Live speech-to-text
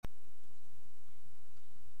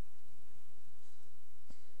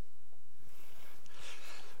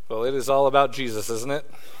Well, it is all about Jesus, isn't it?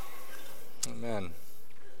 Amen.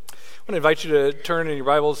 I want to invite you to turn in your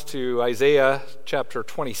Bibles to Isaiah chapter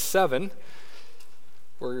 27.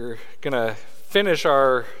 We're going to finish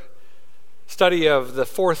our study of the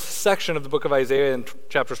fourth section of the book of Isaiah in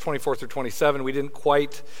chapters 24 through 27. We didn't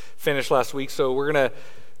quite finish last week, so we're going to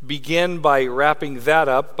begin by wrapping that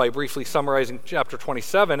up by briefly summarizing chapter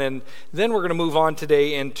 27, and then we're going to move on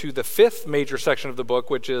today into the fifth major section of the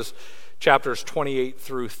book, which is chapters 28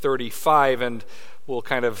 through 35, and we'll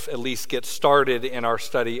kind of at least get started in our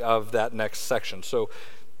study of that next section. So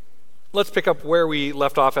let's pick up where we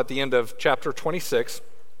left off at the end of chapter 26.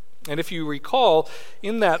 And if you recall,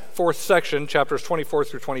 in that fourth section, chapters 24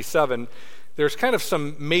 through 27, there's kind of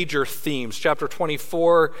some major themes. Chapter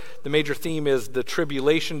 24, the major theme is the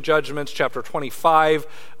tribulation judgments. Chapter 25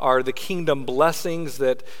 are the kingdom blessings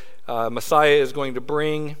that Messiah is going to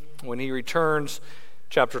bring when he returns.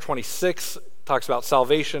 Chapter 26 talks about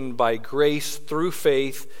salvation by grace through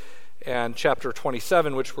faith. And chapter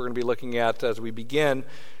 27, which we're going to be looking at as we begin,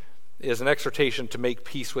 is an exhortation to make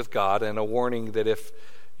peace with God and a warning that if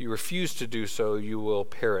you refuse to do so, you will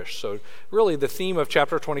perish. So really the theme of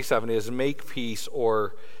chapter 27 is make peace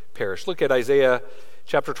or perish. Look at Isaiah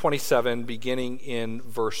chapter 27, beginning in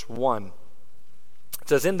verse 1. It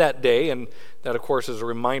says, "In that day," and that of course is a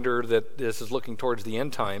reminder that this is looking towards the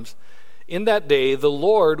end times, "In that day the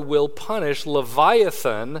Lord will punish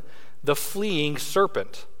Leviathan, the fleeing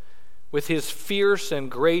serpent, with his fierce and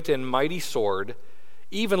great and mighty sword,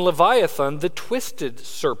 even Leviathan, the twisted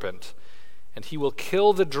serpent, and he will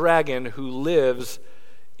kill the dragon who lives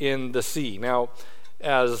in the sea." Now,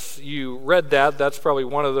 as you read that, that's probably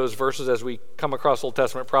one of those verses as we come across Old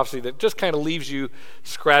Testament prophecy that just kind of leaves you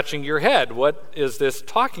scratching your head. What is this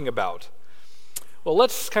talking about? Well,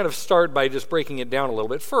 let's kind of start by just breaking it down a little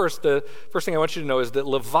bit. First, the first thing I want you to know is that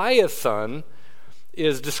Leviathan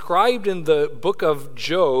is described in the book of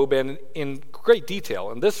Job and in great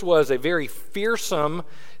detail. And this was a very fearsome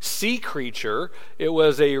sea creature. It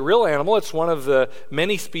was a real animal. It's one of the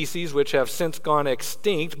many species which have since gone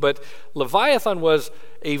extinct. But Leviathan was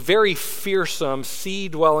a very fearsome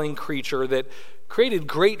sea-dwelling creature that created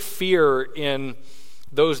great fear in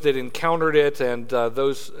those that encountered it and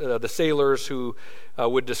the sailors who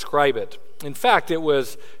would describe it. In fact, it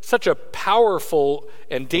was such a powerful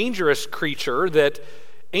and dangerous creature that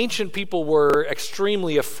ancient people were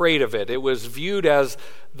extremely afraid of it. It was viewed as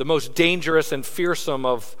the most dangerous and fearsome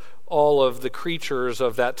of all of the creatures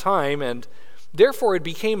of that time, and therefore it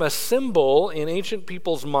became a symbol in ancient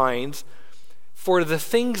people's minds for the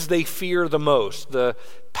things they fear the most, the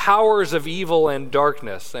powers of evil and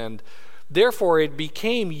darkness, and therefore it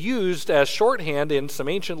became used as shorthand in some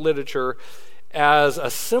ancient literature as a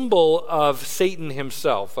symbol of Satan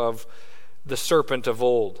himself, of the serpent of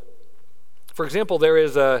old. For example, there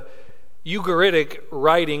is a Ugaritic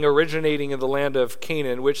writing originating in the land of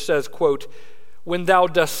Canaan which says, quote, "When thou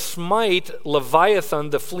dost smite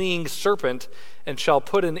Leviathan the fleeing serpent, and shall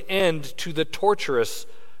put an end to the torturous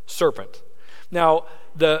serpent." Now,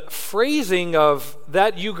 the phrasing of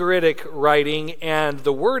that Ugaritic writing and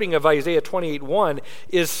the wording of Isaiah 28:1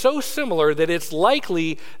 is so similar that it's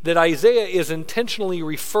likely that Isaiah is intentionally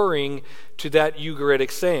referring to that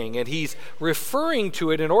Ugaritic saying, and he's referring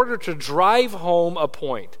to it in order to drive home a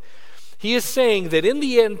point. He is saying that in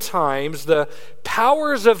the end times, the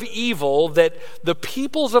powers of evil that the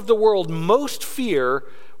peoples of the world most fear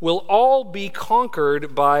will all be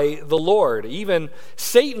conquered by the Lord. Even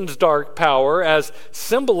Satan's dark power, as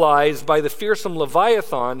symbolized by the fearsome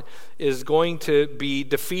Leviathan, is going to be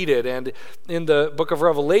defeated. And in the book of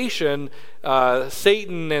Revelation,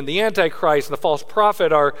 Satan and the Antichrist and the false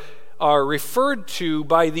prophet are referred to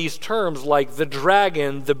by these terms like the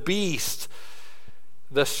dragon, the beast,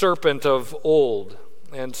 the serpent of old.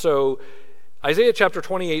 And so Isaiah chapter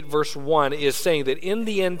 28 verse 1 is saying that in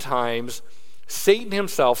the end times, Satan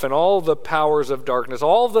himself and all the powers of darkness,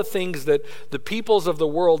 all the things that the peoples of the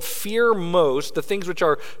world fear most, the things which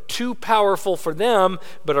are too powerful for them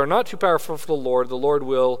but are not too powerful for the Lord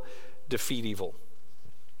will defeat evil.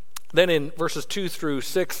 Then in verses 2 through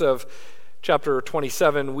 6 of chapter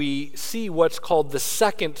 27, we see what's called the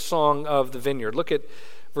second song of the vineyard. Look at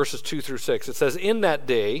verses 2 through 6. It says, "In that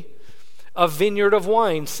day, a vineyard of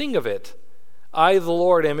wine, sing of it. I, the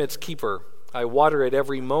Lord, am its keeper. I water it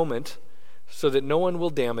every moment, so that no one will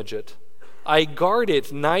damage it. I guard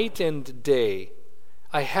it night and day.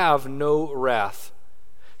 I have no wrath.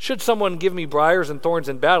 Should someone give me briars and thorns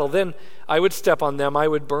in battle, then I would step on them. I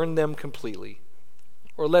would burn them completely.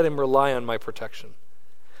 Or let him rely on my protection.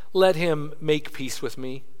 Let him make peace with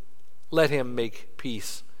me. Let him make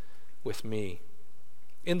peace with me.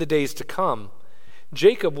 In the days to come,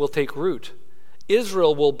 Jacob will take root.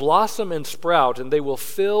 Israel will blossom and sprout, and they will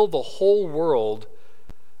fill the whole world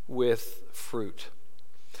with fruit.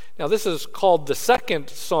 Now, this is called the second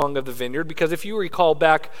song of the vineyard because if you recall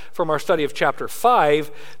back from our study of chapter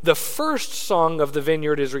 5, the first song of the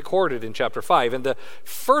vineyard is recorded in chapter 5. And the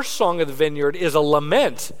first song of the vineyard is a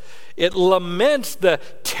lament. It laments the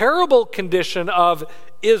terrible condition of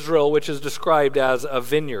Israel, which is described as a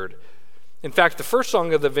vineyard. In fact, the first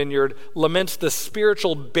song of the vineyard laments the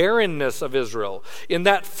spiritual barrenness of Israel. In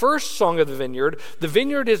that first song of the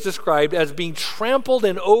vineyard is described as being trampled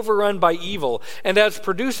and overrun by evil and as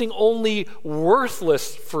producing only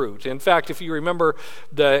worthless fruit. In fact, if you remember,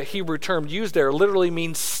 the Hebrew term used there literally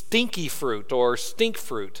means stinky fruit or stink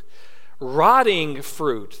fruit, rotting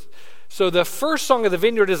fruit. So the first song of the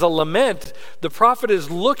vineyard is a lament. The prophet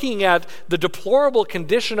is looking at the deplorable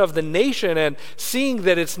condition of the nation and seeing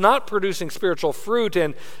that it's not producing spiritual fruit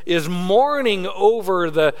and is mourning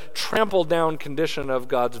over the trampled down condition of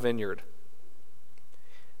God's vineyard.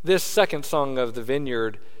 This second song of the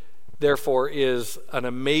vineyard, therefore, is an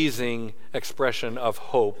amazing expression of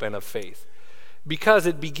hope and of faith, because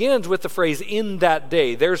it begins with the phrase, in that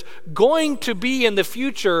day. There's going to be in the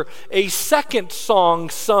future a second song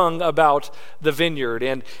sung about the vineyard.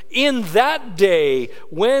 And in that day,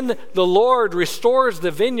 when the Lord restores the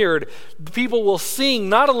vineyard, people will sing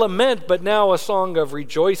not a lament, but now a song of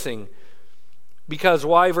rejoicing. Because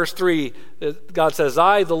why? Verse 3, God says,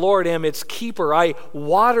 I, the Lord, am its keeper. I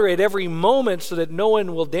water it every moment so that no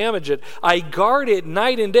one will damage it. I guard it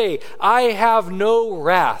night and day. I have no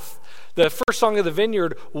wrath. The first song of the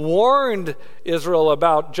vineyard warned Israel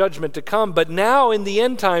about judgment to come, but now in the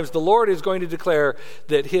end times, the Lord is going to declare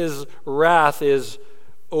that his wrath is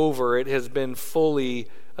over. It has been fully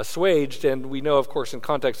assuaged, and we know, of course, in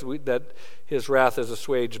context, that his wrath is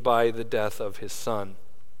assuaged by the death of his son.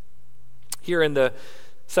 Here in the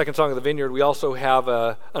second song of the vineyard, we also have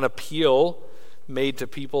an appeal made to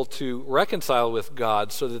people to reconcile with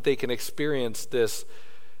God so that they can experience this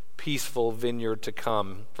peaceful vineyard to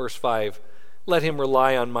come. Verse 5, let him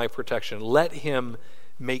rely on my protection. Let him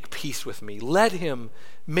make peace with me. Let him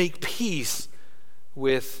make peace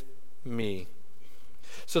with me.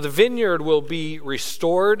 So the vineyard will be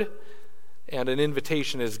restored, and an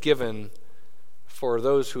invitation is given for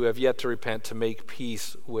those who have yet to repent to make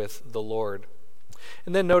peace with the Lord.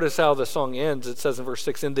 And then notice how the song ends. It says in verse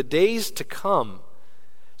 6, in the days to come.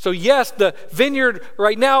 So yes, the vineyard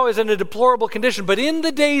right now is in a deplorable condition, but in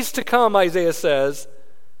the days to come, Isaiah says,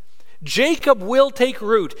 Jacob will take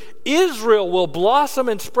root, Israel will blossom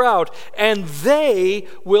and sprout, and they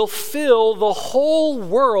will fill the whole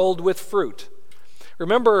world with fruit.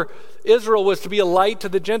 Remember, Israel was to be a light to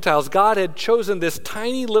the Gentiles. God had chosen this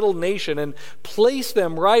tiny little nation and placed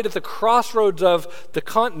them right at the crossroads of the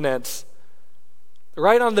continents,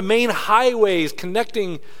 right on the main highways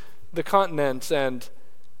connecting the continents, and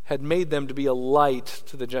had made them to be a light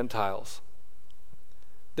to the Gentiles.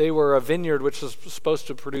 They were a vineyard which was supposed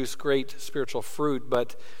to produce great spiritual fruit,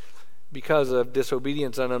 but because of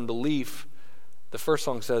disobedience and unbelief, the first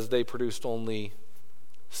song says they produced only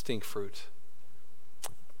stink fruit.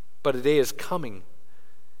 But a day is coming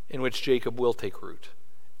in which Jacob will take root.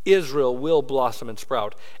 Israel will blossom and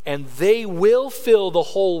sprout, and they will fill the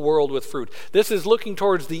whole world with fruit. This is looking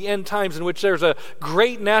towards the end times in which there's a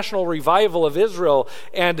great national revival of Israel,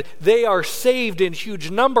 and they are saved in huge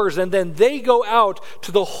numbers, and then they go out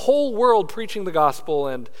to the whole world preaching the gospel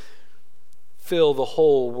and fill the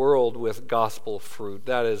whole world with gospel fruit.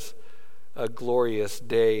 That is a glorious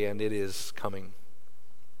day, and it is coming.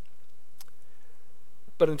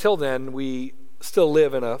 But until then, we still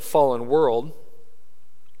live in a fallen world.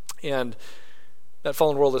 And that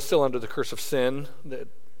fallen world is still under the curse of sin that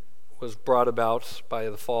was brought about by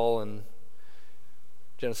the fall in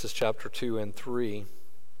Genesis chapter 2 and 3.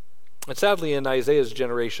 And sadly, in Isaiah's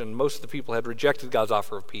generation, most of the people had rejected God's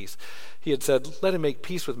offer of peace. He had said, let him make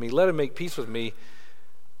peace with me, let him make peace with me.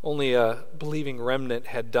 Only a believing remnant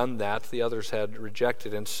had done that. The others had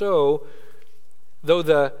rejected. And so, though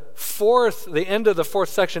the end of the fourth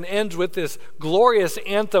section ends with this glorious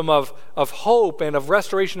anthem of hope and of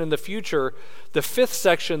restoration in the future, the fifth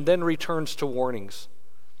section then returns to warnings.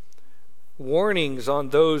 Warnings on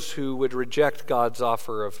those who would reject God's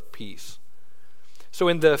offer of peace. So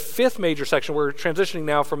in the fifth major section, we're transitioning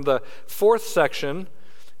now from the fourth section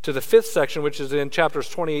to the fifth section, which is in chapters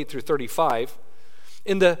 28 through 35.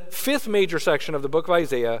 In the fifth major section of the book of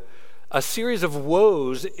Isaiah, a series of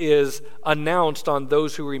woes is announced on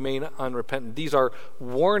those who remain unrepentant. These are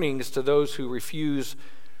warnings to those who refuse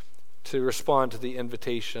to respond to the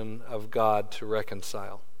invitation of God to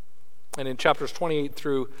reconcile. And in chapters 28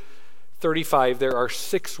 through 35, there are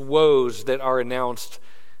 6 woes that are announced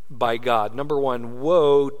by God. Number 1,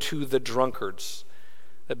 woe to the drunkards.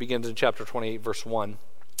 That begins in chapter 28, verse 1.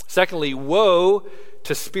 Secondly, woe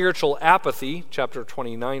to spiritual apathy, chapter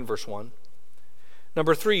 29, verse 1.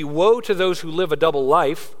 Number 3, woe to those who live a double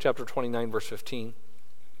life, chapter 29, verse 15.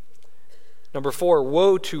 Number 4,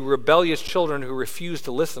 woe to rebellious children who refuse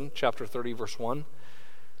to listen, chapter 30, verse 1.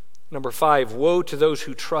 Number 5, woe to those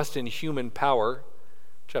who trust in human power,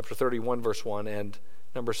 chapter 31, verse 1. And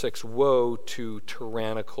number 6, woe to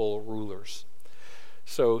tyrannical rulers.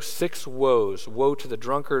 So 6 woes. Woe to the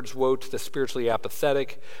drunkards, woe to the spiritually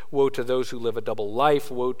apathetic, woe to those who live a double life,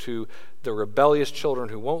 woe to the rebellious children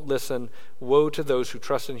who won't listen, woe to those who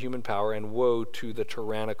trust in human power, and woe to the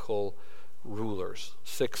tyrannical rulers.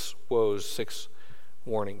 6 woes, 6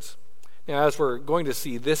 warnings. Now, as we're going to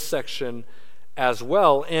see, this section as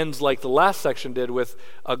well ends like the last section did, with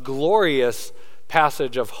a glorious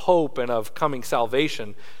passage of hope and of coming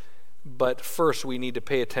salvation. But first, we need to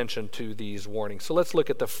pay attention to these warnings. So let's look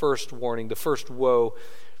at the first warning, the first woe,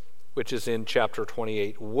 which is in chapter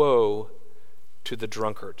 28. Woe to the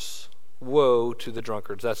drunkards. Woe to the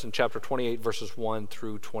drunkards. That's in chapter 28, verses 1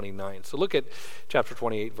 through 29. So look at chapter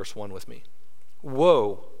 28, verse 1 with me.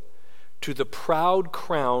 Woe to the proud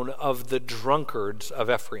crown of the drunkards of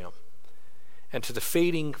Ephraim, and to the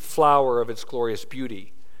fading flower of its glorious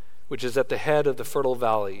beauty, which is at the head of the fertile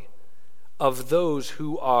valley, of those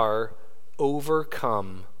who are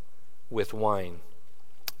overcome with wine.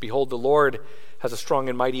 Behold, the Lord has a strong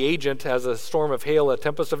and mighty agent, as a storm of hail, a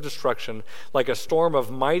tempest of destruction, like a storm of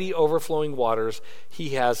mighty overflowing waters.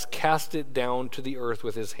 He has cast it down to the earth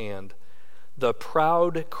with his hand. The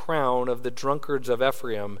proud crown of the drunkards of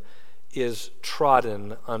Ephraim is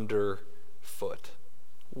trodden under foot.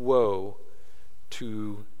 Woe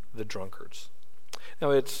to the drunkards. Now,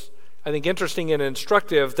 it's, I think, interesting and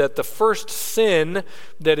instructive that the first sin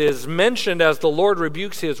that is mentioned as the Lord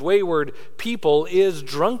rebukes his wayward people is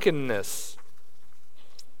drunkenness.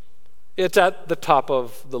 It's at the top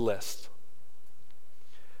of the list.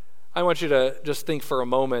 I want you to just think for a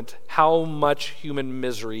moment how much human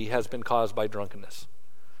misery has been caused by drunkenness.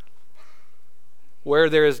 Where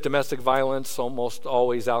there is domestic violence, almost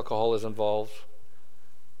always alcohol is involved.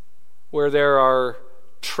 Where there are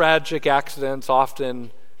tragic accidents,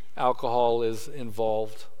 often alcohol is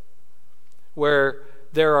involved. Where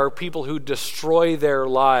there are people who destroy their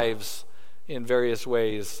lives in various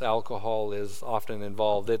ways, alcohol is often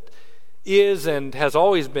involved. It is and has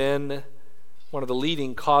always been one of the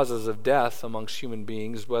leading causes of death amongst human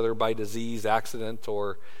beings, whether by disease, accident,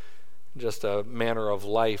 or just a manner of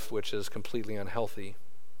life which is completely unhealthy.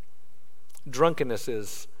 Drunkenness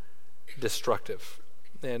is destructive,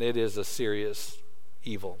 and it is a serious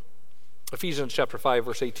evil. Ephesians chapter 5,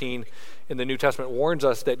 verse 18 in the New Testament warns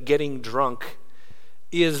us that getting drunk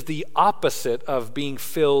is the opposite of being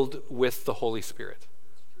filled with the Holy Spirit.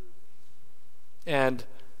 And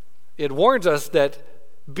it warns us that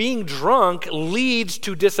being drunk leads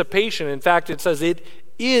to dissipation. In fact, it says it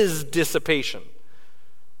is dissipation.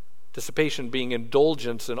 Dissipation being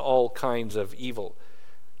indulgence in all kinds of evil.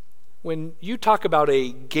 When you talk about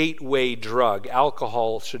a gateway drug,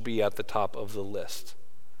 alcohol should be at the top of the list,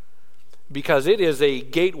 because it is a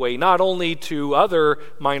gateway not only to other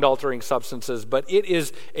mind-altering substances, but it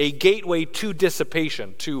is a gateway to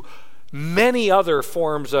dissipation, to many other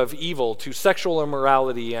forms of evil, to sexual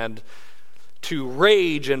immorality and to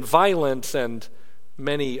rage and violence and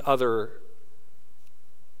many other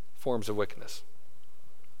forms of wickedness.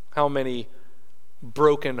 How many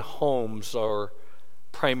broken homes are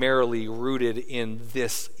primarily rooted in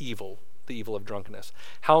this evil, the evil of drunkenness?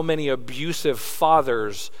 How many abusive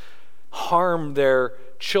fathers harm their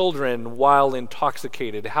children while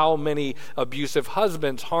intoxicated? How many abusive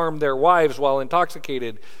husbands harm their wives while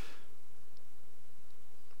intoxicated?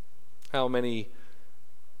 How many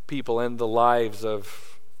people end the lives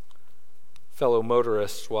of fellow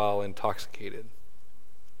motorists while intoxicated?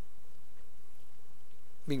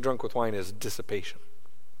 Being drunk with wine is dissipation,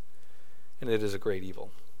 and it is a great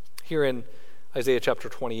evil. Here in Isaiah chapter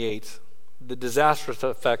 28, the disastrous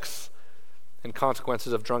effects and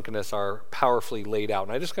consequences of drunkenness are powerfully laid out.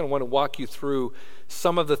 And I just kind of want to walk you through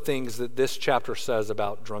some of the things that this chapter says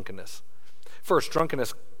about drunkenness. First,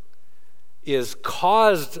 drunkenness is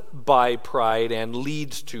caused by pride and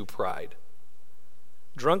leads to pride.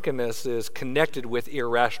 Drunkenness is connected with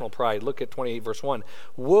irrational pride. Look at 28 verse 1.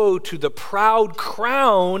 Woe to the proud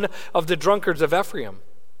crown of the drunkards of Ephraim.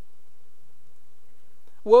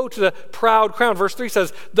 Woe to the proud crown. Verse 3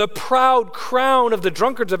 says, the proud crown of the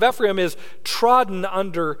drunkards of Ephraim is trodden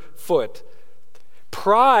underfoot.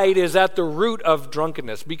 Pride is at the root of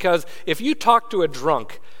drunkenness, because if you talk to a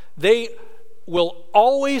drunk, they will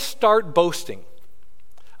always start boasting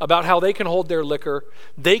about how they can hold their liquor,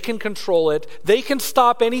 they can control it, they can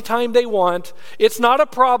stop anytime they want. It's not a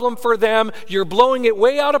problem for them. You're blowing it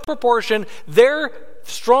way out of proportion. They're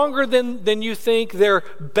stronger than you think. They're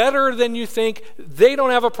better than you think. They don't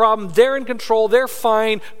have a problem. They're in control. They're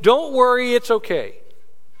fine. Don't worry. It's okay.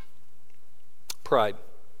 Pride.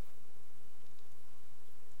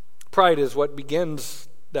 Pride is what begins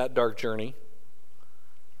that dark journey.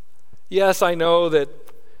 Yes, I know that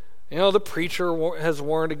the preacher has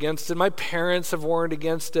warned against it. My parents have warned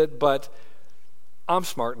against it, but I'm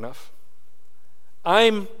smart enough.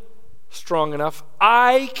 I'm strong enough.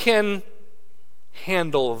 I can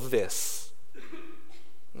handle this.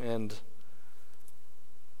 And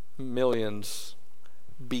millions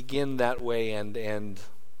begin that way and end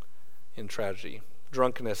in tragedy.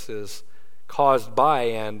 Drunkenness is caused by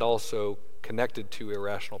and also connected to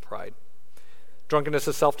irrational pride. Drunkenness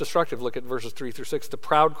is self-destructive. Look at verses 3 through 6. The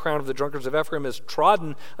proud crown of the drunkards of Ephraim is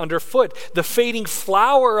trodden underfoot. The fading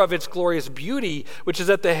flower of its glorious beauty, which is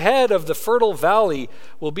at the head of the fertile valley,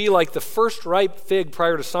 will be like the first ripe fig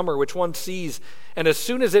prior to summer, which one sees, and as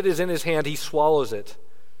soon as it is in his hand, he swallows it.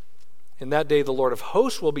 In that day, the Lord of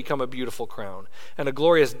hosts will become a beautiful crown, and a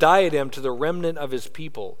glorious diadem to the remnant of his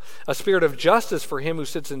people, a spirit of justice for him who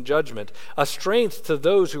sits in judgment, a strength to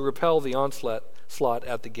those who repel the onslaught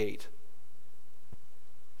at the gate.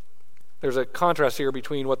 There's a contrast here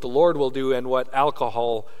between what the Lord will do and what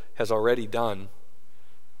alcohol has already done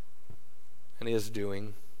and is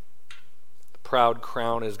doing. The proud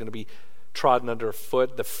crown is going to be trodden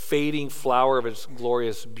underfoot, the fading flower of its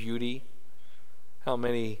glorious beauty. How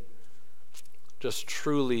many just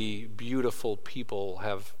truly beautiful people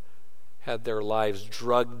have had their lives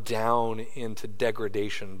drugged down into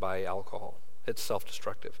degradation by alcohol? It's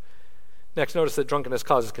self-destructive. Next, notice that drunkenness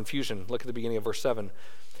causes confusion. Look at the beginning of verse 7.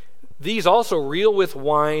 These also reel with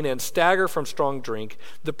wine and stagger from strong drink.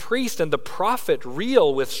 The priest and the prophet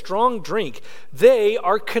reel with strong drink. They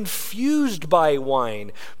are confused by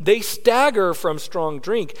wine. They stagger from strong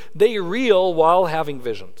drink. They reel while having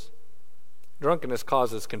visions. Drunkenness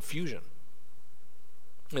causes confusion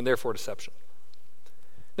and therefore deception.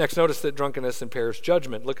 Next, notice that drunkenness impairs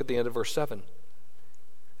judgment. Look at the end of verse 7.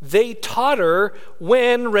 They totter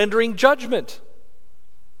when rendering judgment.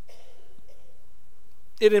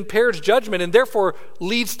 It impairs judgment and therefore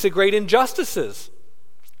leads to great injustices.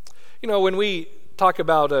 When we talk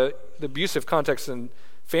about the abusive context in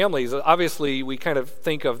families, obviously we kind of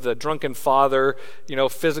think of the drunken father,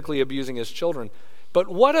 physically abusing his children. But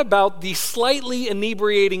what about the slightly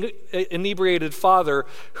inebriated father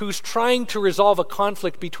who's trying to resolve a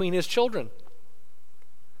conflict between his children?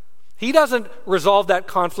 He doesn't resolve that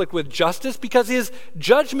conflict with justice because his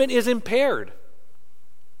judgment is impaired.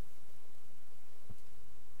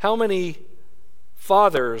 How many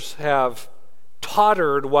fathers have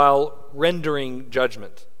tottered while rendering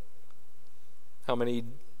judgment? How many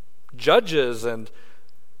judges and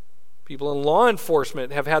people in law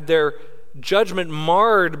enforcement have had their judgment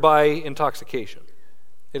marred by intoxication?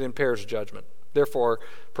 It impairs judgment, therefore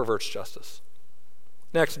perverts justice.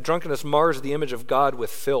 Next, drunkenness mars the image of God with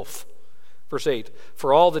filth. Verse 8,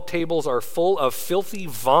 for all the tables are full of filthy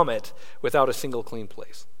vomit without a single clean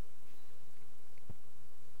place.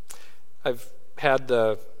 I've had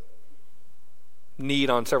the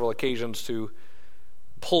need on several occasions to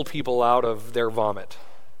pull people out of their vomit.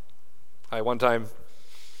 I one time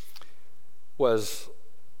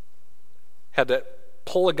had to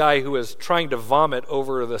pull a guy who was trying to vomit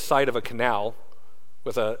over the side of a canal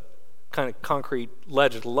with a kind of concrete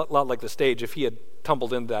ledge, a lot like the stage. If he had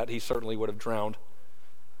tumbled into that, he certainly would have drowned.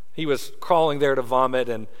 He was crawling there to vomit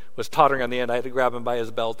and was tottering on the end. I had to grab him by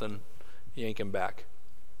his belt and yank him back.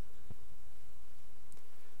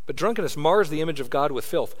 But drunkenness mars the image of God with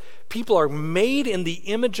filth. People are made in the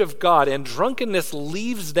image of God, and drunkenness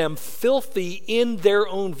leaves them filthy in their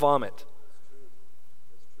own vomit.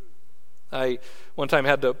 I one time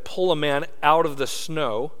had to pull a man out of the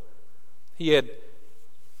snow. He had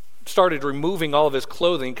started removing all of his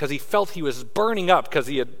clothing because he felt he was burning up because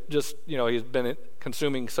he had just, he'd been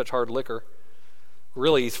consuming such hard liquor.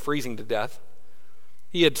 Really, he's freezing to death.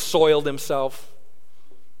 He had soiled himself,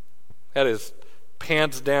 had his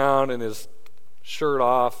pants down and his shirt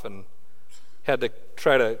off, and had to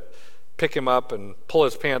try to pick him up and pull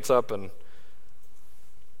his pants up and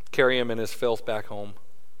carry him in his filth back home.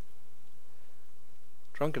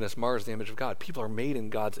 Drunkenness mars the image of God. People are made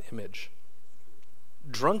in God's image.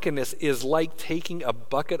 Drunkenness is like taking a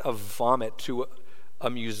bucket of vomit to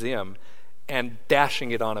a museum and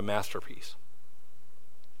dashing it on a masterpiece.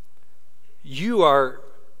 You are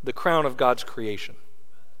the crown of God's creation.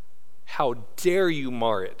 How dare you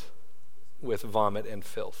mar it with vomit and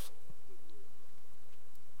filth?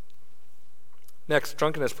 Next,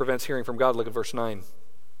 drunkenness prevents hearing from God. Look at verse 9.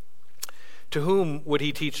 To whom would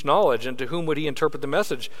he teach knowledge, and to whom would he interpret the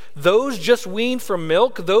message? Those just weaned from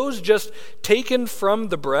milk? Those just taken from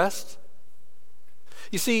the breast?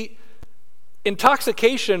 You see,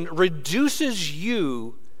 intoxication reduces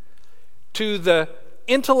you to the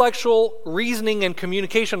intellectual reasoning and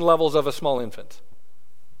communication levels of a small infant.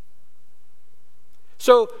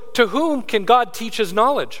 So, to whom can God teach his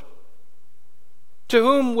knowledge? To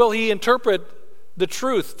whom will he interpret the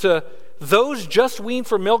truth? To those just weaned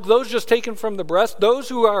from milk, those just taken from the breast, those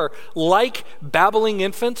who are like babbling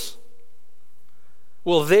infants?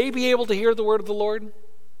 Will they be able to hear the word of the Lord?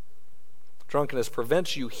 Drunkenness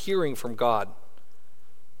prevents you hearing from God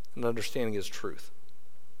and understanding his truth.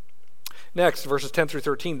 Next, verses 10 through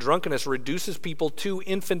 13, drunkenness reduces people to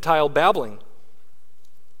infantile babbling.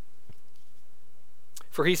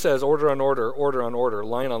 For he says, order on order, order on order,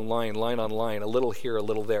 line on line, line on line, a little here, a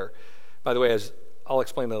little there. By the way, as I'll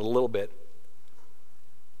explain that a little bit.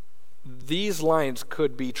 These lines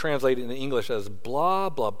could be translated in English as blah,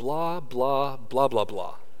 blah, blah, blah, blah, blah,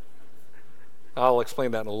 blah. I'll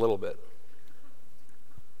explain that in a little bit.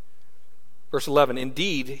 Verse 11,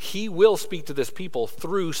 indeed, he will speak to this people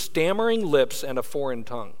through stammering lips and a foreign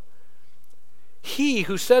tongue. He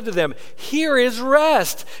who said to them, here is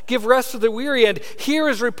rest, give rest to the weary, and here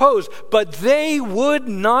is repose, but they would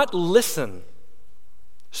not listen.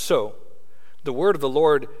 So, the word of the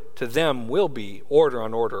Lord to them will be order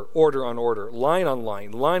on order, order on order, line on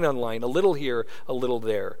line, line on line, a little here, a little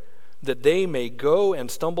there, that they may go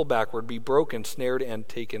and stumble backward, be broken, snared, and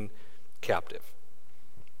taken captive.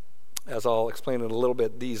 As I'll explain in a little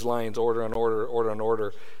bit, these lines, order on order, order on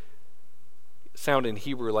order, sound in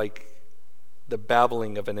Hebrew like the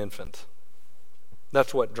babbling of an infant.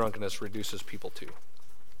 That's what drunkenness reduces people to.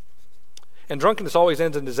 And drunkenness always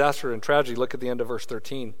ends in disaster and tragedy. Look at the end of verse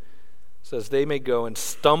 13. It says, they may go and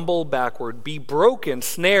stumble backward, be broken,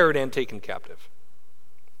 snared, and taken captive.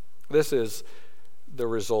 This is the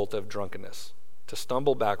result of drunkenness. To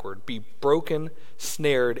stumble backward, be broken,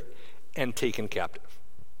 snared, and taken captive.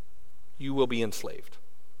 You will be enslaved.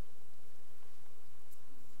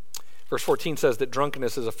 Verse 14 says that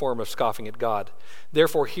drunkenness is a form of scoffing at God.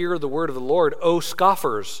 Therefore, hear the word of the Lord, O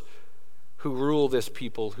scoffers who rule this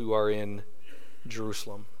people who are in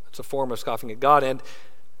Jerusalem. It's a form of scoffing at God, and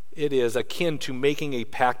it is akin to making a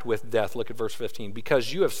pact with death. Look at verse 15.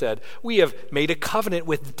 Because you have said, we have made a covenant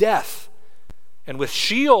with death, and with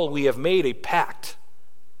Sheol we have made a pact.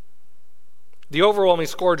 The overwhelming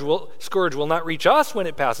scourge will not reach us when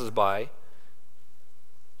it passes by.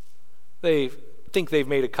 They think they've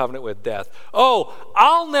made a covenant with death. Oh,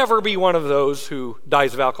 I'll never be one of those who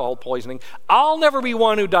dies of alcohol poisoning. I'll never be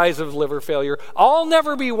one who dies of liver failure. I'll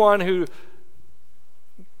never be one who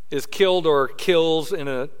is killed or kills in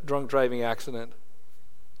a drunk driving accident.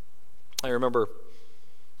 I remember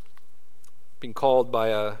being called by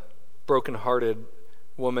a broken-hearted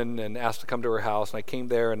woman and asked to come to her house, and I came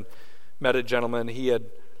there and met a gentleman. He had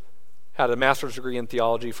a master's degree in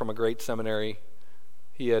theology from a great seminary.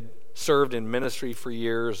 He had served in ministry for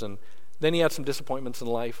years, and then he had some disappointments in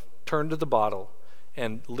life, turned to the bottle,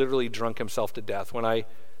 and literally drunk himself to death. When I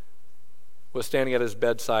was standing at his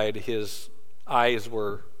bedside, his eyes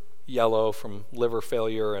were yellow from liver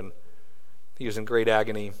failure, and he was in great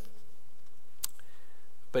agony.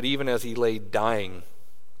 But even as he lay dying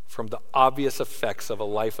from the obvious effects of a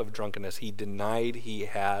life of drunkenness, he denied he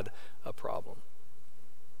had a problem.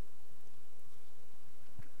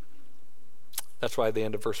 That's why the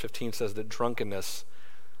end of verse 15 says that drunkenness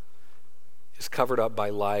is covered up by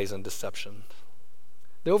lies and deception.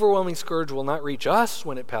 The overwhelming scourge will not reach us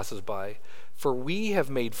when it passes by, for we have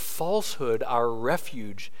made falsehood our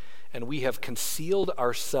refuge, and we have concealed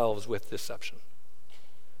ourselves with deception.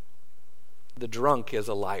 The drunk is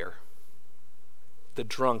a liar. The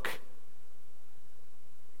drunk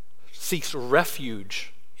seeks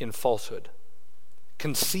refuge in falsehood,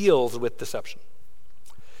 conceals with deception.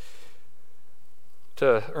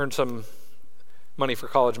 To earn some money for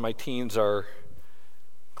college, my teens are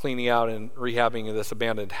cleaning out and rehabbing this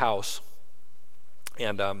abandoned house.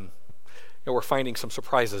 And we're finding some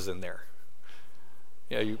surprises in there.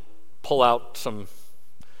 You pull out some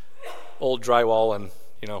old drywall and,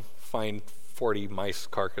 find 40 mice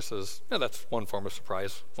carcasses. That's one form of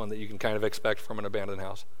surprise, one that you can kind of expect from an abandoned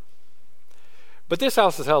house. But this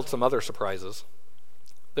house has held some other surprises.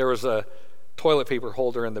 There was a toilet paper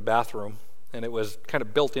holder in the bathroom, and it was kind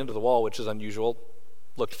of built into the wall, which is unusual.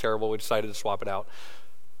 Looked terrible. We decided to swap it out.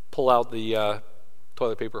 pull out the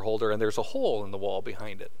toilet paper holder, and there's a hole in the wall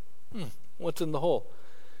behind it. What's in the hole?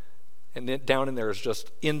 And then down in there is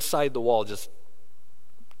just inside the wall, just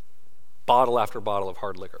bottle after bottle of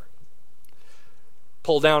hard liquor.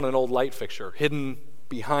 Pull down an old light fixture, hidden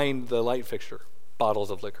behind the light fixture, bottles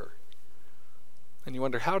of liquor. And you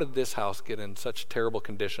wonder, how did this house get in such terrible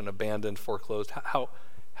condition, abandoned, foreclosed? How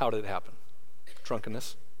did it happen?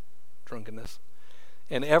 Drunkenness.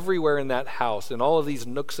 And everywhere in that house, in all of these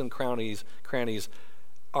nooks and crannies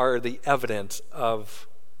are the evidence of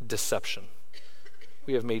deception.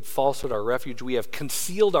 We have made falsehood our refuge. We have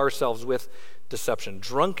concealed ourselves with deception.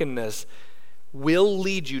 Drunkenness will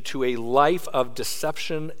lead you to a life of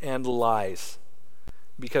deception and lies,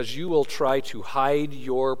 because you will try to hide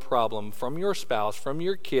your problem from your spouse, from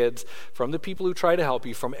your kids, from the people who try to help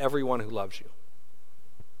you, from everyone who loves you.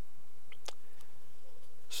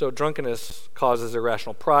 So drunkenness causes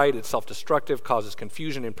irrational pride, it's self-destructive, causes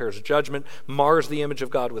confusion, impairs judgment, mars the image of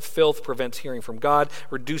God with filth, prevents hearing from God,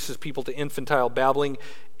 reduces people to infantile babbling,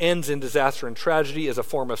 ends in disaster and tragedy, is a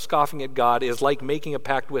form of scoffing at God, is like making a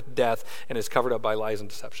pact with death, and is covered up by lies and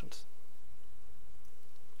deceptions.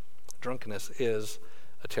 Drunkenness is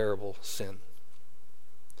a terrible sin.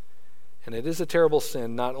 And it is a terrible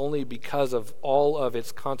sin not only because of all of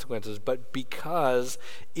its consequences, but because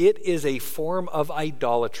it is a form of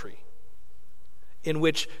idolatry in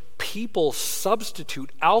which people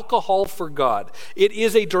substitute alcohol for God. It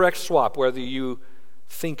is a direct swap, whether you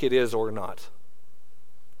think it is or not.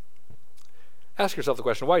 Ask yourself the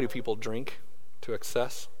question, why do people drink to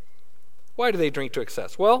excess? Why do they drink to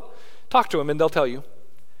excess? Well, talk to them and they'll tell you.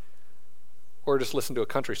 Or just listen to a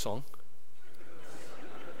country song.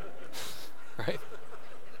 Right?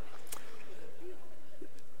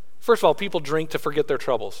 First of all, people drink to forget their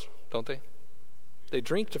troubles, don't they? They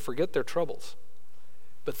drink to forget their troubles.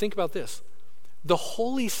 But think about this. The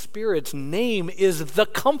Holy Spirit's name is the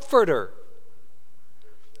Comforter.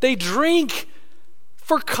 They drink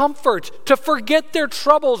for comfort, to forget their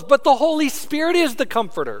troubles, but the Holy Spirit is the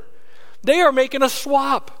Comforter. They are making a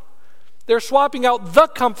swap. They're swapping out the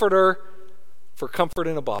Comforter for comfort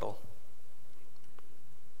in a bottle.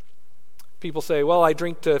 People say, well, I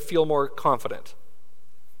drink to feel more confident.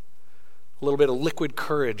 A little bit of liquid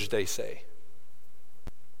courage, they say.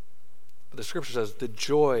 But the scripture says, the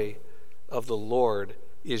joy of the Lord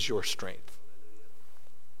is your strength.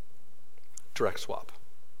 Direct swap.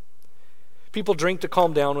 People drink to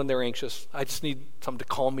calm down when they're anxious. I just need something to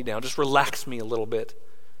calm me down, just relax me a little bit.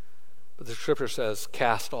 But the scripture says,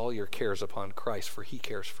 cast all your cares upon Christ, for he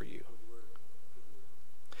cares for you.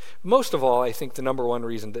 Most of all, I think the number one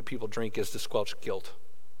reason that people drink is to squelch guilt.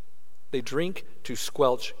 They drink to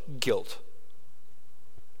squelch guilt.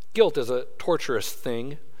 Guilt is a torturous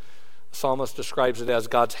thing. The psalmist describes it as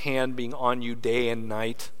God's hand being on you day and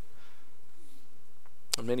night.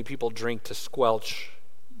 And many people drink to squelch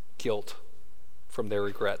guilt from their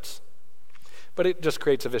regrets. But it just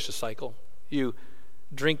creates a vicious cycle. You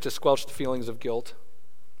drink to squelch the feelings of guilt.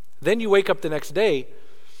 Then you wake up the next day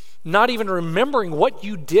not even remembering what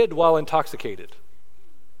you did while intoxicated.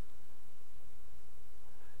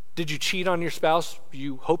 Did you cheat on your spouse?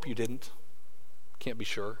 You hope you didn't. Can't be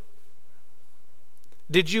sure.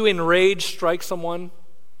 Did you in rage strike someone?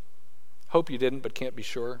 Hope you didn't, but can't be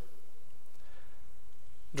sure.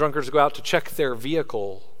 Drunkards go out to check their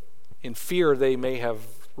vehicle in fear they may have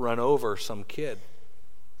run over some kid,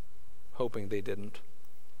 hoping they didn't.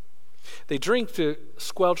 They drink to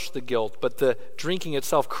squelch the guilt, but the drinking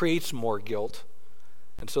itself creates more guilt.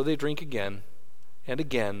 And so they drink again, and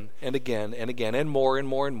again, and again, and again, and more, and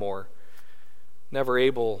more, and more, never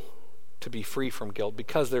able to be free from guilt,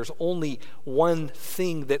 because there's only one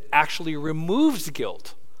thing that actually removes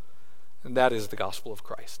guilt, and that is the gospel of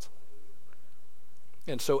Christ.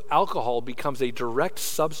 And so alcohol becomes a direct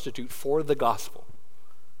substitute for the gospel.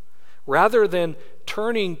 Rather than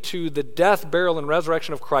turning to the death, burial, and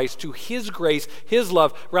resurrection of Christ, to his grace, his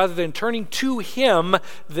love, rather than turning to him,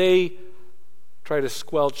 they try to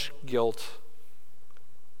squelch guilt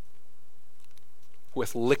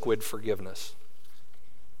with liquid forgiveness.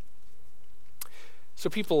 So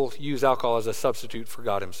people use alcohol as a substitute for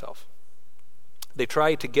God himself. They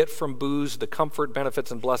try to get from booze the comfort, benefits,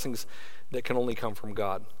 and blessings that can only come from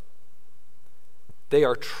God. They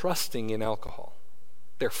are trusting in alcohol.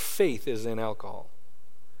 Their faith is in alcohol.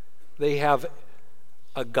 They have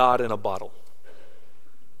a God in a bottle.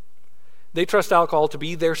 They trust alcohol to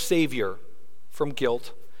be their savior from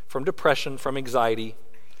guilt, from depression, from anxiety.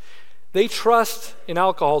 They trust in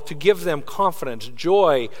alcohol to give them confidence,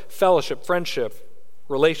 joy, fellowship, friendship,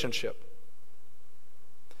 relationship.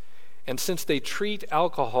 And since they treat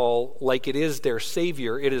alcohol like it is their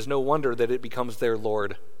savior, it is no wonder that it becomes their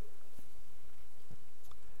Lord.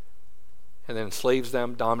 And then enslaves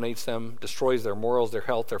them, dominates them, destroys their morals, their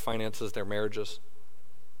health, their finances, their marriages.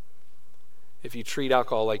 If you treat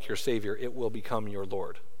alcohol like your savior, it will become your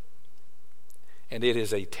Lord. And it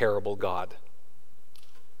is a terrible God,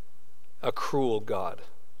 a cruel God.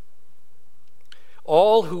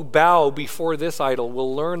 All who bow before this idol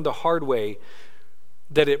will learn the hard way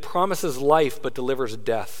that it promises life but delivers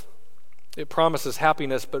death. It promises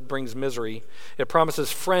happiness but brings misery. It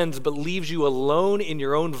promises friends but leaves you alone in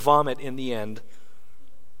your own vomit in the end.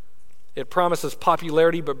 It promises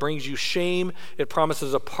popularity but brings you shame. It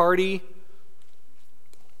promises a party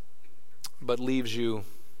but leaves you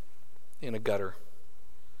in a gutter.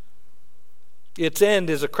 Its end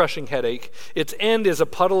is a crushing headache. Its end is a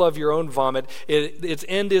puddle of your own vomit. Its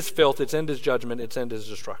end is filth. Its end is judgment. Its end is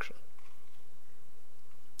destruction.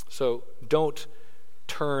 So don't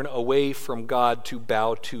turn away from God to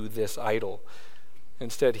bow to this idol.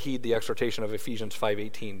 Instead, heed the exhortation of Ephesians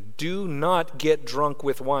 5:18. Do not get drunk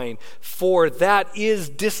with wine, for that is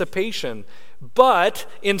dissipation, but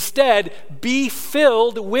instead be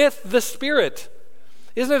filled with the Spirit.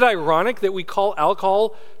 Isn't it ironic that we call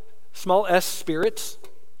alcohol small s spirits?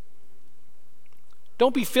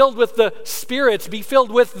 Don't be filled with the spirits, be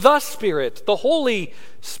filled with the Spirit, the Holy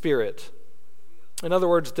Spirit. In other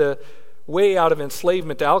words, the way out of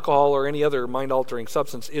enslavement to alcohol or any other mind-altering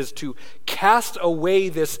substance is to cast away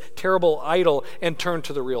this terrible idol and turn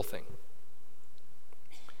to the real thing.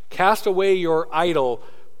 Cast away your idol,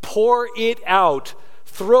 pour it out,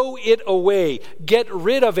 throw it away, get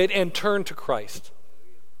rid of it, and turn to Christ.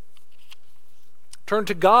 Turn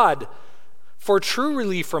to God for true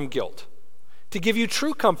relief from guilt, to give you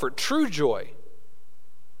true comfort, true joy.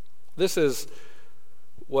 This is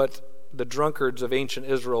what the drunkards of ancient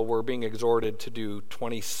Israel were being exhorted to do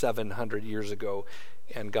 2,700 years ago,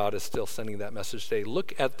 and God is still sending that message today.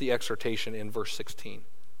 Look at the exhortation in verse 16.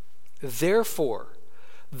 Therefore,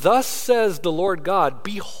 thus says the Lord God,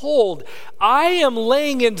 behold, I am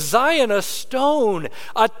laying in Zion a stone,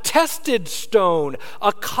 a tested stone,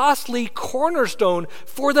 a costly cornerstone,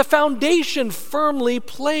 for the foundation firmly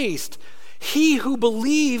placed. He who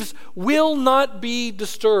believes will not be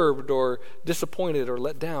disturbed or disappointed or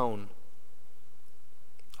let down.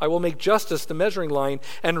 I will make justice the measuring line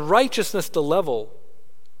and righteousness the level.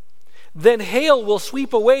 Then hail will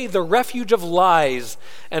sweep away the refuge of lies,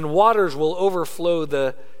 and waters will overflow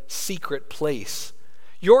the secret place.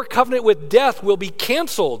 Your covenant with death will be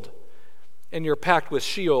canceled, and your pact with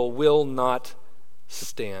Sheol will not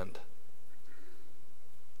stand.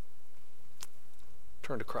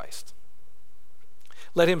 Turn to Christ.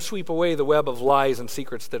 Let him sweep away the web of lies and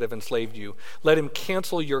secrets that have enslaved you. Let him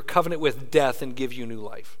cancel your covenant with death and give you new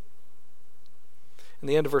life. And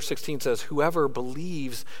the end of verse 16 says, whoever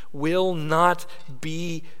believes will not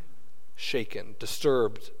be shaken,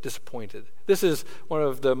 disturbed, disappointed. This is one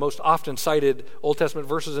of the most often cited Old Testament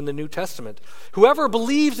verses in the New Testament. Whoever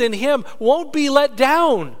believes in him won't be let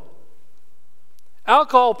down.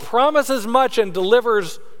 Alcohol promises much and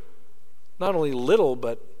delivers not only little,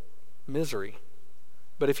 but misery.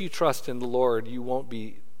 But if you trust in the Lord, you won't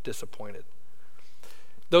be disappointed.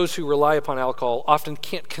 Those who rely upon alcohol often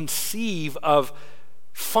can't conceive of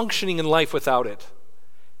functioning in life without it.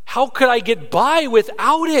 How could I get by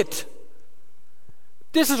without it?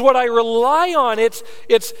 This is what I rely on. It's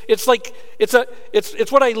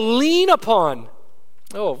what I lean upon.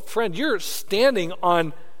 Oh, friend, you're standing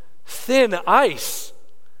on thin ice.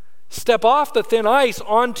 Step off the thin ice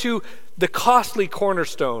onto the costly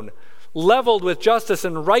cornerstone, leveled with justice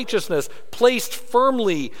and righteousness, placed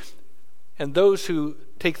firmly. And those who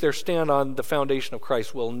take their stand on the foundation of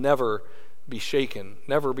Christ will never be shaken,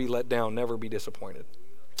 never be let down, never be disappointed.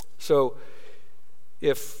 So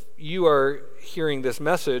if you are hearing this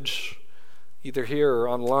message, either here or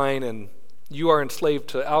online, and you are enslaved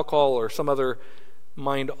to alcohol or some other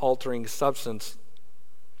mind-altering substance,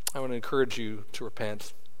 I want to encourage you to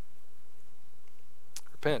repent.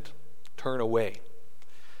 Repent. Turn away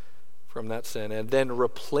from that sin, and then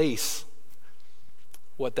replace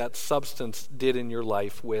what that substance did in your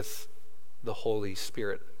life with the Holy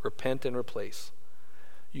Spirit. Repent and replace.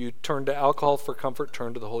 You turn to alcohol for comfort,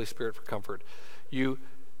 turn to the Holy Spirit for comfort. You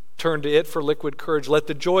turn to it for liquid courage. Let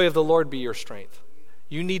the joy of the Lord be your strength.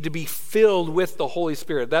 You need to be filled with the Holy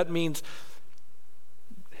Spirit. That means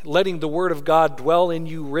letting the Word of God dwell in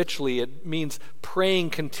you richly. It means praying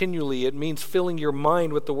continually. It means filling your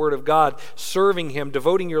mind with the Word of God, serving Him,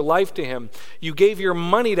 devoting your life to Him. You gave your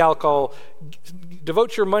money to alcohol.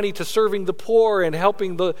 Devote your money to serving the poor and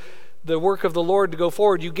helping the the work of the Lord to go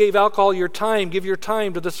forward. You gave alcohol your time. Give your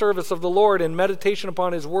time to the service of the Lord and meditation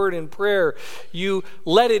upon his word and prayer. You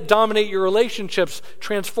let it dominate your relationships,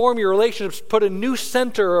 transform your relationships, put a new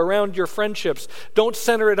center around your friendships. Don't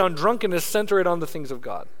center it on drunkenness, center it on the things of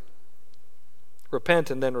God. Repent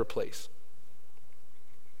and then replace.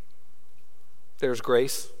 There's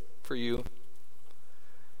grace for you.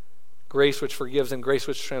 Grace which forgives and grace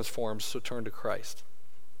which transforms, so turn to Christ.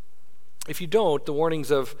 If you don't, the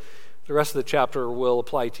warnings of the rest of the chapter will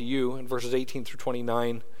apply to you. In verses 18 through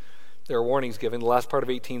 29, there are warnings given. The last part of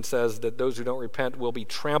 18 says that those who don't repent will be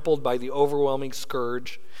trampled by the overwhelming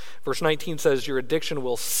scourge. Verse 19 says your addiction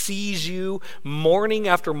will seize you morning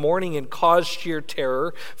after morning and cause sheer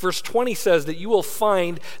terror. Verse 20 says that you will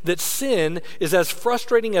find that sin is as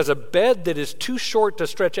frustrating as a bed that is too short to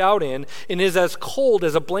stretch out in and is as cold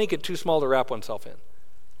as a blanket too small to wrap oneself in.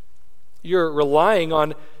 You're relying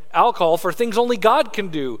on alcohol for things only God can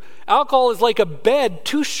do. Alcohol is like a bed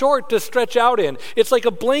too short to stretch out in. It's like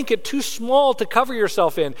a blanket too small to cover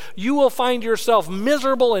yourself in. You will find yourself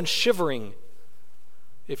miserable and shivering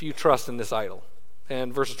if you trust in this idol.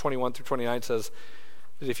 And verses 21 through 29 says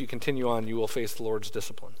that if you continue on, you will face the Lord's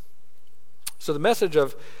discipline. So the message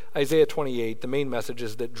of Isaiah 28, the main message,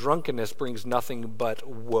 is that drunkenness brings nothing but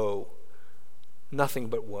woe. Nothing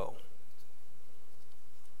but woe.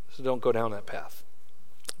 So don't go down that path.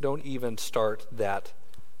 Don't even start that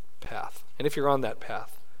path. And if you're on that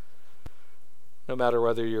path, no matter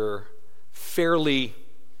whether you're fairly,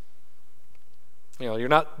 you're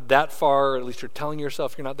not that far, or at least you're telling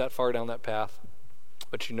yourself you're not that far down that path,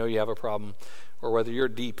 but you know you have a problem, or whether you're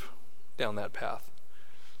deep down that path,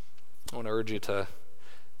 I want to urge you to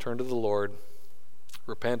turn to the Lord,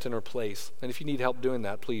 repent and replace. And if you need help doing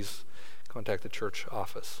that, please contact the church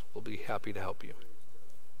office. We'll be happy to help you.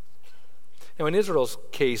 Now, in Israel's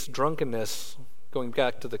case, drunkenness, going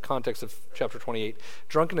back to the context of chapter 28,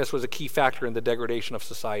 drunkenness was a key factor in the degradation of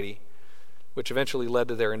society, which eventually led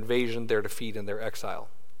to their invasion, their defeat, and their exile.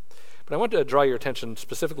 But I want to draw your attention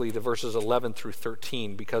specifically to verses 11 through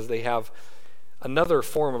 13 because they have another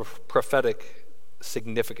form of prophetic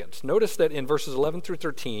significance. Notice that in verses 11 through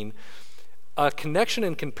 13, a connection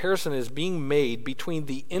and comparison is being made between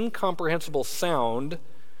the incomprehensible sound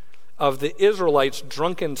of the Israelites'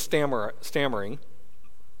 drunken stammering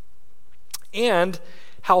and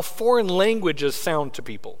how foreign languages sound to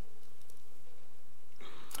people.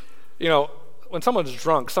 When someone's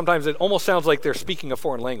drunk, sometimes it almost sounds like they're speaking a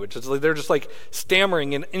foreign language. It's like they're just like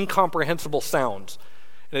stammering in incomprehensible sounds.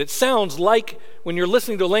 And it sounds like when you're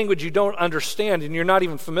listening to a language you don't understand and you're not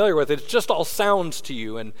even familiar with it, it's just all sounds to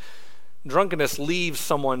you. And drunkenness leaves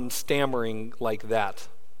someone stammering like that.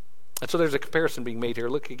 And so there's a comparison being made here.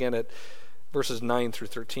 Look again at verses 9 through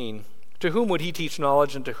 13. To whom would he teach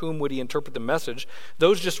knowledge, and to whom would he interpret the message?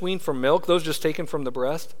 Those just weaned from milk, those just taken from the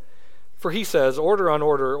breast? For he says, order on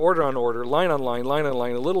order, order on order, line on line, line on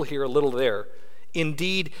line, a little here, a little there.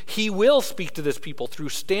 Indeed, he will speak to this people through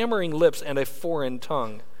stammering lips and a foreign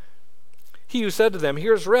tongue. He who said to them,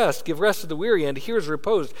 here's rest, give rest to the weary, and here's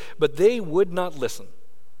repose. But they would not listen.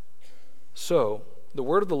 So the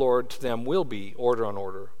word of the Lord to them will be order on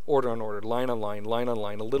order, line on line, line on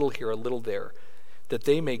line, a little here, a little there, that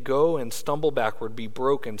they may go and stumble backward, be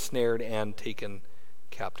broken, snared, and taken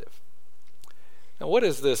captive. Now, what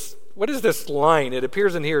is this line? It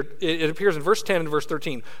appears in here. It appears in verse 10 and verse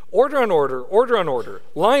 13. Order on order,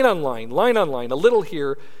 line on line, line on line, a little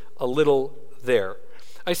here, a little there.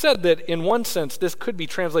 I said that in one sense this could be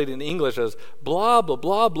translated in English as blah, blah,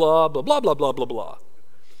 blah, blah, blah, blah, blah, blah, blah, blah.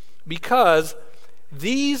 Because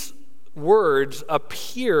these words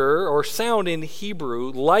appear or sound in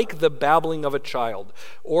Hebrew like the babbling of a child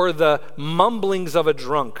or the mumblings of a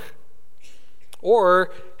drunk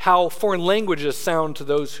or how foreign languages sound to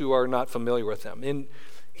those who are not familiar with them. In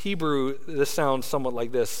Hebrew, this sounds somewhat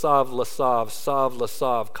like this: sav lasav,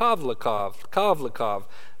 kav lakav,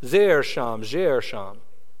 zer sham.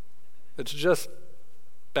 It's just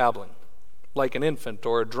babbling, like an infant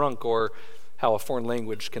or a drunk, or how a foreign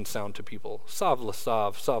language can sound to people. Sav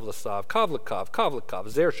lasav, kav lakav,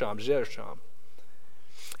 zer sham.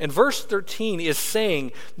 And verse 13 is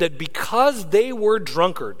saying that because they were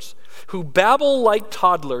drunkards who babble like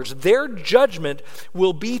toddlers, their judgment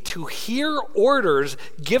will be to hear orders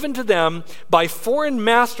given to them by foreign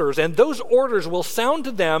masters, and those orders will sound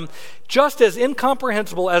to them just as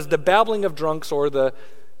incomprehensible as the babbling of drunks or the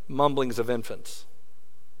mumblings of infants.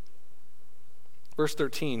 Verse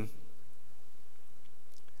 13.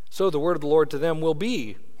 So the word of the Lord to them will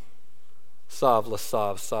be sav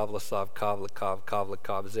lasav, kav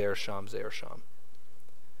lakav, zer sham.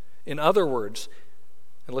 In other words,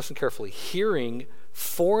 and listen carefully, hearing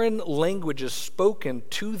foreign languages spoken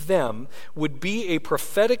to them would be a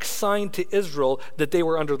prophetic sign to Israel that they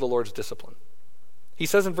were under the Lord's discipline. He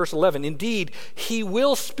says in verse 11, "Indeed, he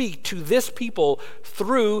will speak to this people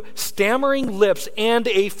through stammering lips and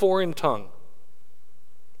a foreign tongue."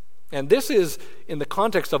 And this is in the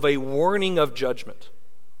context of a warning of judgment,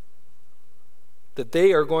 that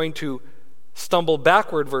they are going to stumble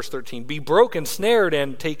backward, verse 13, be broken, snared,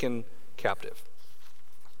 and taken captive.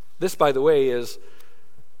 This, by the way, is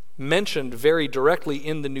mentioned very directly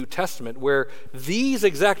in the New Testament, where these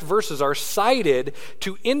exact verses are cited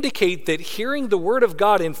to indicate that hearing the word of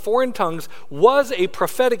God in foreign tongues was a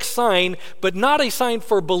prophetic sign, but not a sign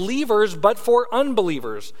for believers, but for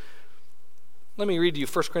unbelievers. Let me read to you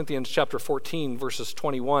 1 Corinthians chapter 14, verses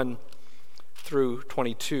 21 through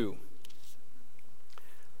 22.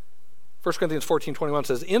 1 Corinthians 14:21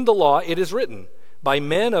 says, "In the law it is written, by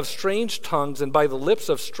men of strange tongues and by the lips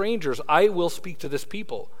of strangers I will speak to this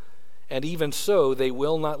people. And even so they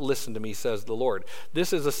will not listen to me, says the Lord."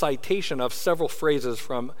 This is a citation of several phrases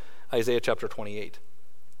from Isaiah chapter 28.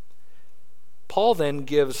 Paul then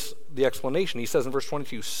gives the explanation. He says in verse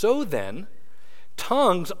 22, "So then,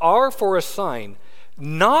 tongues are for a sign,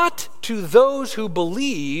 not to those who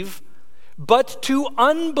believe, but to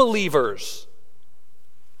unbelievers."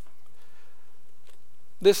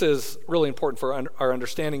 This is really important for our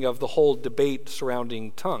understanding of the whole debate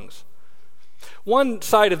surrounding tongues. One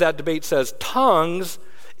side of that debate says tongues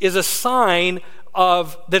is a sign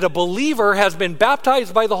of that a believer has been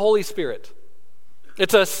baptized by the Holy Spirit.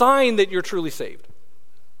 It's a sign that you're truly saved.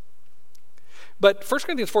 But 1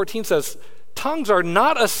 Corinthians 14 says tongues are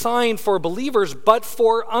not a sign for believers, but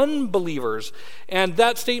for unbelievers. And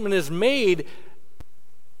that statement is made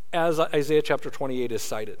as Isaiah chapter 28 is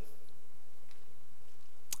cited.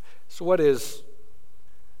 So what is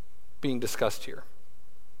being discussed here?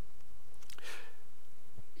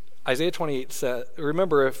 Isaiah 28 said,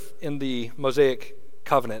 remember, if in the Mosaic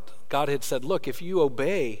covenant, God had said, look, if you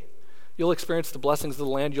obey, you'll experience the blessings of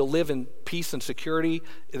the land. You'll live in peace and security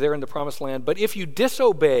there in the promised land. But if you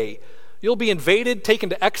disobey, you'll be invaded, taken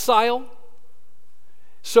to exile.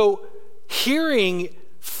 So hearing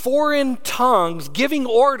foreign tongues giving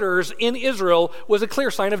orders in Israel was a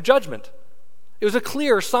clear sign of judgment. It was a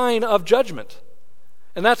clear sign of judgment.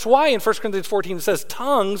 And that's why in 1 Corinthians 14 it says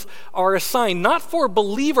tongues are a sign not for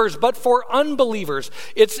believers but for unbelievers.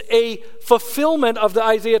 It's a fulfillment of the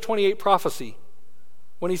Isaiah 28 prophecy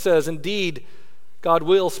when he says, "Indeed, God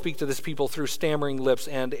will speak to this people through stammering lips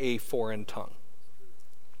and a foreign tongue."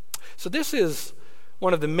 So this is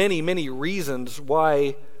one of the many, many reasons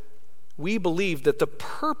why we believe that the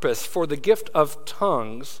purpose for the gift of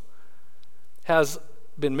tongues has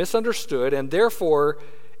been misunderstood, and therefore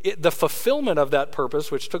the fulfillment of that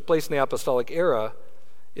purpose, which took place in the apostolic era,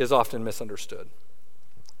 is often misunderstood.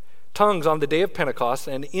 Tongues on the day of Pentecost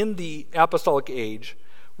and in the apostolic age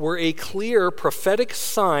were a clear prophetic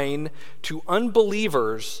sign to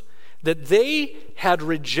unbelievers that they had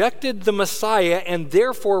rejected the Messiah and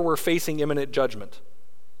therefore were facing imminent judgment.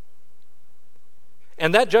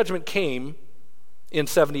 And that judgment came in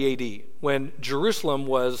 70 AD when Jerusalem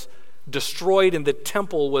was destroyed and the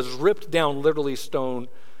temple was ripped down literally stone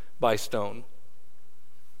by stone.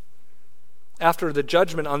 After the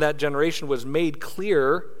judgment on that generation was made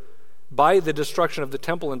clear by the destruction of the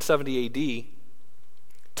temple in 70 AD,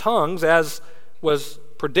 tongues, as was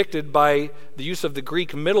predicted by the use of the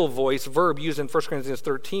Greek middle voice verb used in 1 Corinthians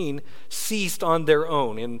 13, ceased on their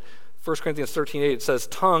own. In 1 Corinthians 13:8 it says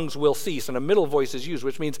tongues will cease, and a middle voice is used,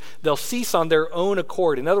 which means they'll cease on their own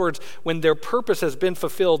accord. In other words, when their purpose has been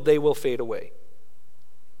fulfilled, they will fade away.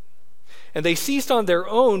 And they ceased on their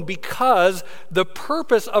own because the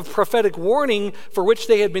purpose of prophetic warning for which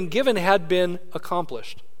they had been given had been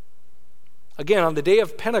accomplished. Again, on the day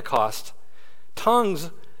of Pentecost,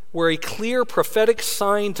 tongues were a clear prophetic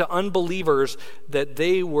sign to unbelievers that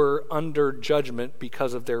they were under judgment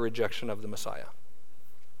because of their rejection of the Messiah.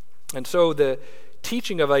 And so the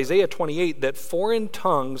teaching of Isaiah 28 that foreign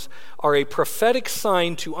tongues are a prophetic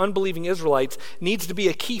sign to unbelieving Israelites needs to be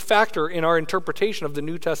a key factor in our interpretation of the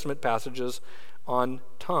New Testament passages on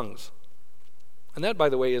tongues. And that, by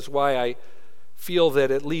the way, is why I feel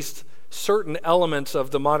that at least certain elements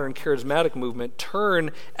of the modern charismatic movement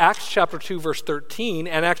turn Acts chapter 2 verse 13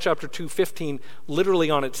 and Acts chapter 2 15 literally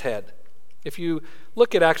on its head. If you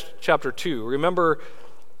look at Acts chapter 2, remember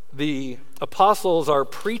the apostles are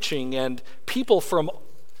preaching, and people from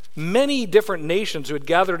many different nations who had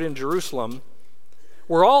gathered in Jerusalem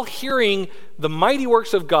were all hearing the mighty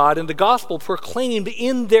works of God and the gospel proclaimed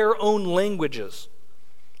in their own languages.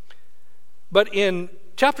 But in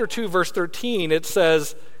chapter 2, verse 13, it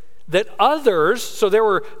says, that others, so there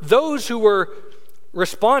were those who were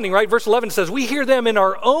responding, right? Verse 11 says, we hear them in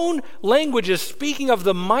our own languages speaking of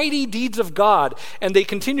the mighty deeds of God. And they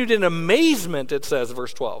continued in amazement, it says,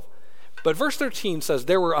 verse 12. But verse 13 says,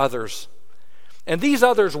 there were others. And these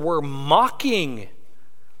others were mocking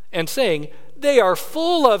and saying, they are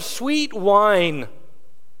full of sweet wine.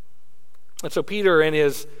 And so Peter in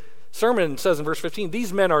his sermon says in verse 15,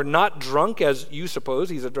 these men are not drunk as you suppose.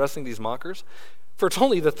 He's addressing these mockers. For it's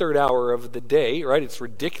only the third hour of the day, right? It's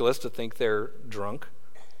ridiculous to think they're drunk.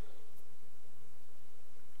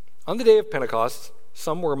 On the day of Pentecost,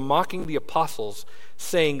 some were mocking the apostles,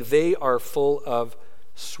 saying they are full of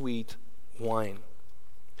sweet wine.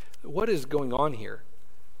 What is going on here?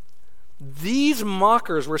 These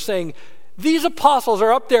mockers were saying, these apostles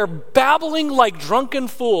are up there babbling like drunken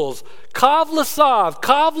fools. Kav lasav,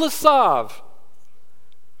 kav lasav.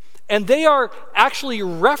 And they are actually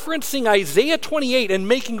referencing Isaiah 28 and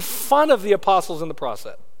making fun of the apostles in the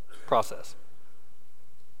process.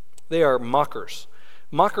 They are mockers.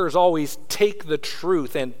 Mockers always take the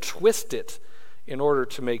truth and twist it in order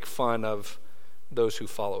to make fun of those who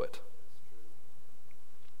follow it.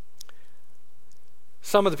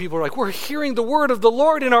 Some of the people are like, we're hearing the word of the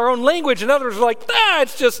Lord in our own language. And others are like,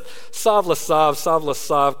 it's just sav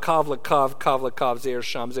lasav, kav lakav, zer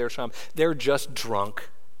sham. They're just drunk.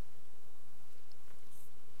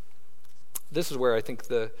 This is where I think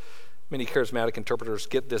the many charismatic interpreters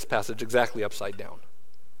get this passage exactly upside down.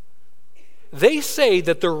 They say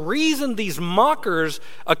that the reason these mockers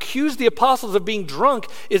accuse the apostles of being drunk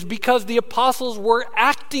is because the apostles were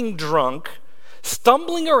acting drunk,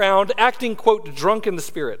 stumbling around, acting, quote, drunk in the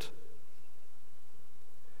spirit.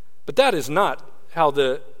 But that is not how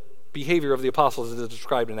the behavior of the apostles is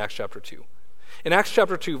described in Acts chapter 2. In Acts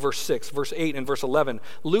chapter 2, verse 6, verse 8, and verse 11,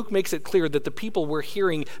 Luke makes it clear that the people were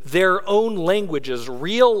hearing their own languages,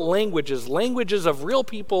 languages of real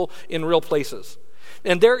people in real places.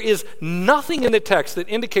 And there is nothing in the text that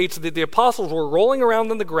indicates that the apostles were rolling around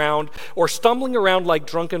on the ground or stumbling around like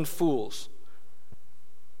drunken fools.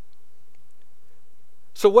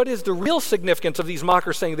 So what is the real significance of these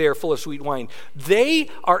mockers saying they are full of sweet wine? They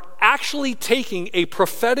are actually taking a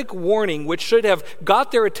prophetic warning which should have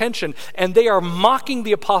got their attention, and they are mocking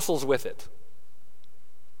the apostles with it.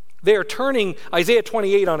 They are turning Isaiah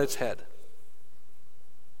 28 on its head.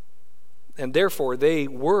 And therefore, they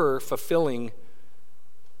were fulfilling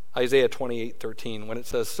Isaiah 28:13 when it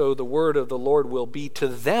says, so the word of the Lord will be to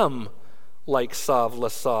them like sav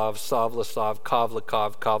lasav, kav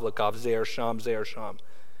lakav, zer sham,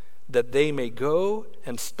 that they may go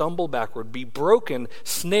and stumble backward, be broken,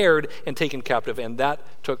 snared, and taken captive. And that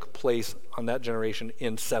took place on that generation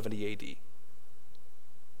in 70 AD.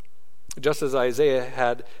 Just as Isaiah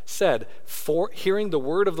had said, hearing the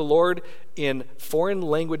word of the Lord in foreign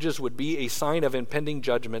languages would be a sign of impending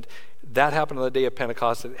judgment. That happened on the day of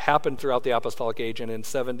Pentecost. It happened throughout the apostolic age, and in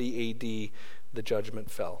 70 AD, the judgment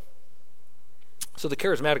fell. So the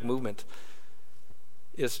charismatic movement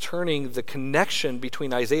is turning the connection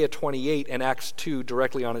between Isaiah 28 and Acts 2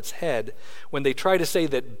 directly on its head when they try to say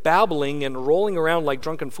that babbling and rolling around like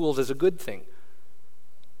drunken fools is a good thing.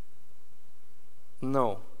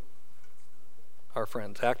 No, our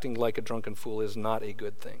friends, acting like a drunken fool is not a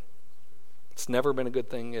good thing. It's never been a good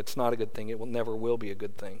thing. It's not a good thing. It never will be a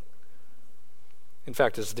good thing. In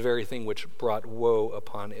fact, it's the very thing which brought woe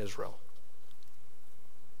upon Israel.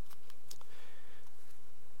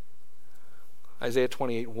 Isaiah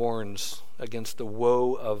 28 warns against the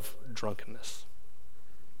woe of drunkenness.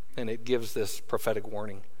 And it gives this prophetic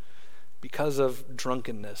warning. Because of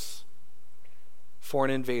drunkenness, foreign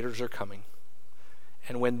invaders are coming.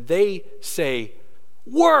 And when they say,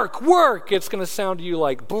 work, work, it's going to sound to you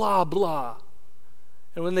like blah, blah.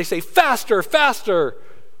 And when they say faster, faster,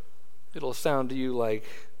 it'll sound to you like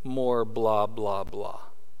more blah, blah, blah.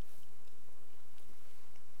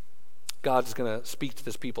 God's going to speak to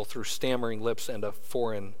this people through stammering lips and a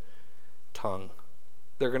foreign tongue.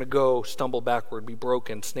 They're going to go, stumble backward, be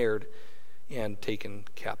broken, snared, and taken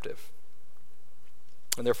captive.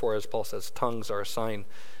 And therefore, as Paul says, tongues are a sign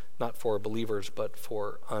not for believers, but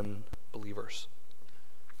for unbelievers.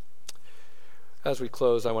 As we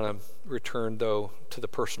close, I want to return, though, to the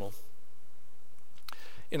personal.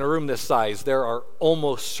 In a room this size, there are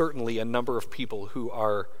almost certainly a number of people who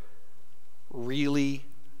are really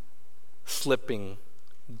slipping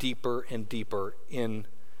deeper and deeper into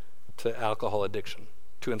alcohol addiction,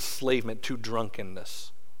 to enslavement, to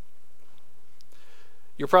drunkenness.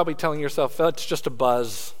 You're probably telling yourself, oh, it's just a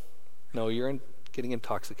buzz. No, you're getting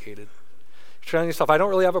intoxicated. You're telling yourself, I don't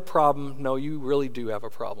really have a problem. No, you really do have a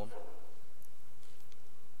problem.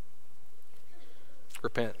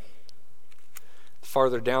 Repent.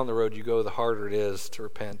 farther down the road you go, the harder it is to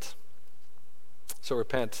repent. So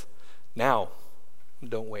repent now.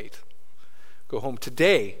 Don't wait. Go home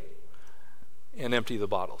today and empty the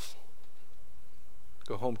bottles.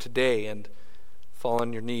 Go home today and fall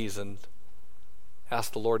on your knees and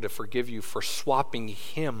ask the Lord to forgive you for swapping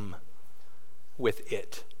him with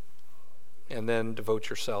it. And then devote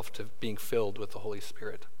yourself to being filled with the Holy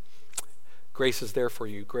Spirit. Grace is there for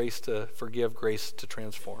you. Grace to forgive, grace to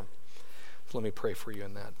transform. So let me pray for you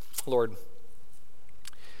in that. Lord,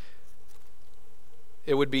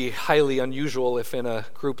 it would be highly unusual if in a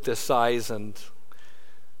group this size and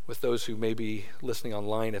with those who may be listening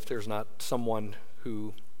online, if there's not someone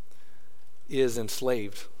who is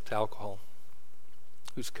enslaved to alcohol,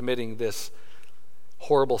 who's committing this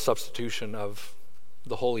horrible substitution of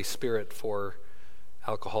the Holy Spirit for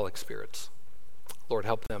alcoholic spirits. Lord,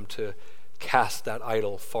 help them to cast that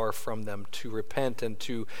idol far from them, to repent and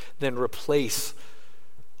to then replace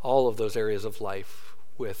all of those areas of life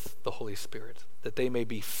with the Holy Spirit, that they may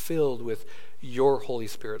be filled with your Holy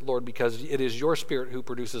Spirit, Lord, because it is your Spirit who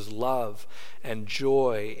produces love and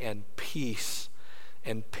joy and peace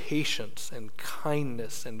and patience and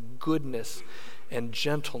kindness and goodness and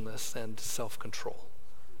gentleness and self-control.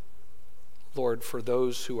 Lord, for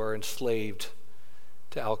those who are enslaved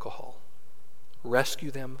to alcohol, rescue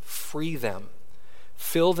them, free them,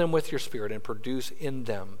 fill them with your Spirit, and produce in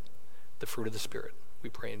them the fruit of the Spirit. We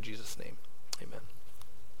pray in Jesus' name. Amen.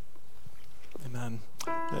 Amen.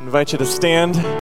 I invite you to stand.